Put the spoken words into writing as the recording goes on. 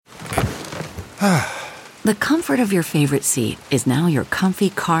The comfort of your favorite seat is now your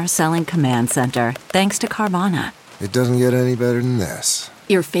comfy car-selling command center, thanks to Carvana. It doesn't get any better than this.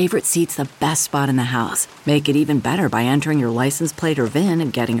 Your favorite seat's the best spot in the house. Make it even better by entering your license plate or VIN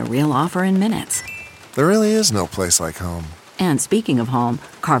and getting a real offer in minutes. There really is no place like home. And speaking of home,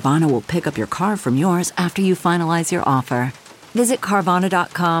 Carvana will pick up your car from yours after you finalize your offer. Visit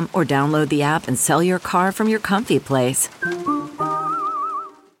Carvana.com or download the app and sell your car from your comfy place.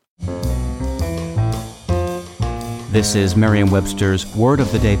 This is Merriam-Webster's Word of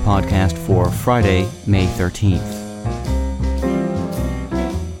the Day podcast for Friday, May 13th.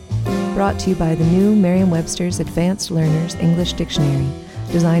 Brought to you by the new Merriam-Webster's Advanced Learners English Dictionary,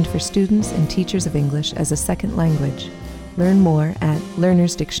 designed for students and teachers of English as a second language. Learn more at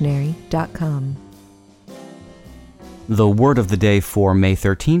learnersdictionary.com. The word of the day for May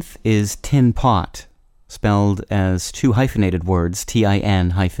 13th is tin-pot, spelled as two hyphenated words,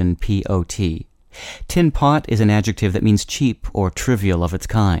 Tin-Pot. Tin-pot is an adjective that means cheap or trivial of its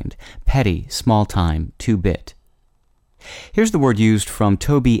kind, petty, small-time, two-bit. Here's the word used from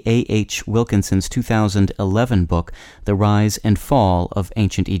Toby A. Wilkinson's 2011 book, The Rise and Fall of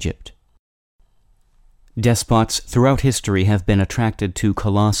Ancient Egypt. Despots throughout history have been attracted to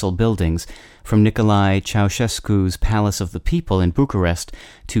colossal buildings, from Nicolae Ceausescu's Palace of the People in Bucharest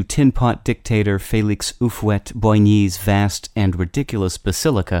to tin-pot dictator Félix Houphouët-Boigny's vast and ridiculous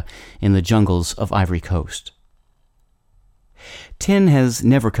basilica in the jungles of Ivory Coast. Tin has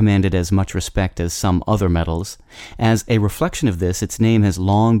never commanded as much respect as some other metals. As a reflection of this, its name has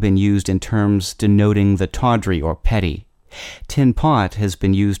long been used in terms denoting the tawdry or petty. Tin-pot has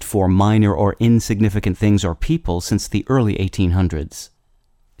been used for minor or insignificant things or people since the early 1800s.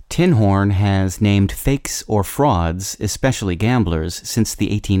 Tinhorn has named fakes or frauds, especially gamblers, since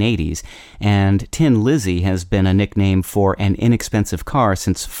the 1880s, and Tin Lizzie has been a nickname for an inexpensive car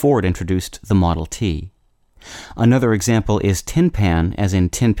since Ford introduced the Model T. Another example is tin pan, as in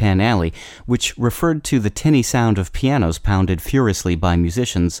Tin Pan Alley, which referred to the tinny sound of pianos pounded furiously by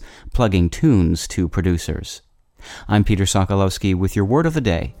musicians plugging tunes to producers. I'm Peter Sokolowski with your Word of the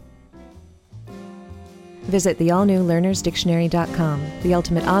Day. Visit the all-new learnersdictionary.com, the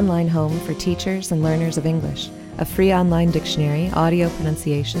ultimate online home for teachers and learners of English. A free online dictionary, audio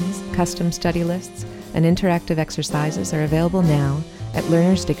pronunciations, custom study lists, and interactive exercises are available now at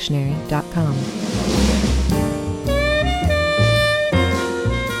learnersdictionary.com.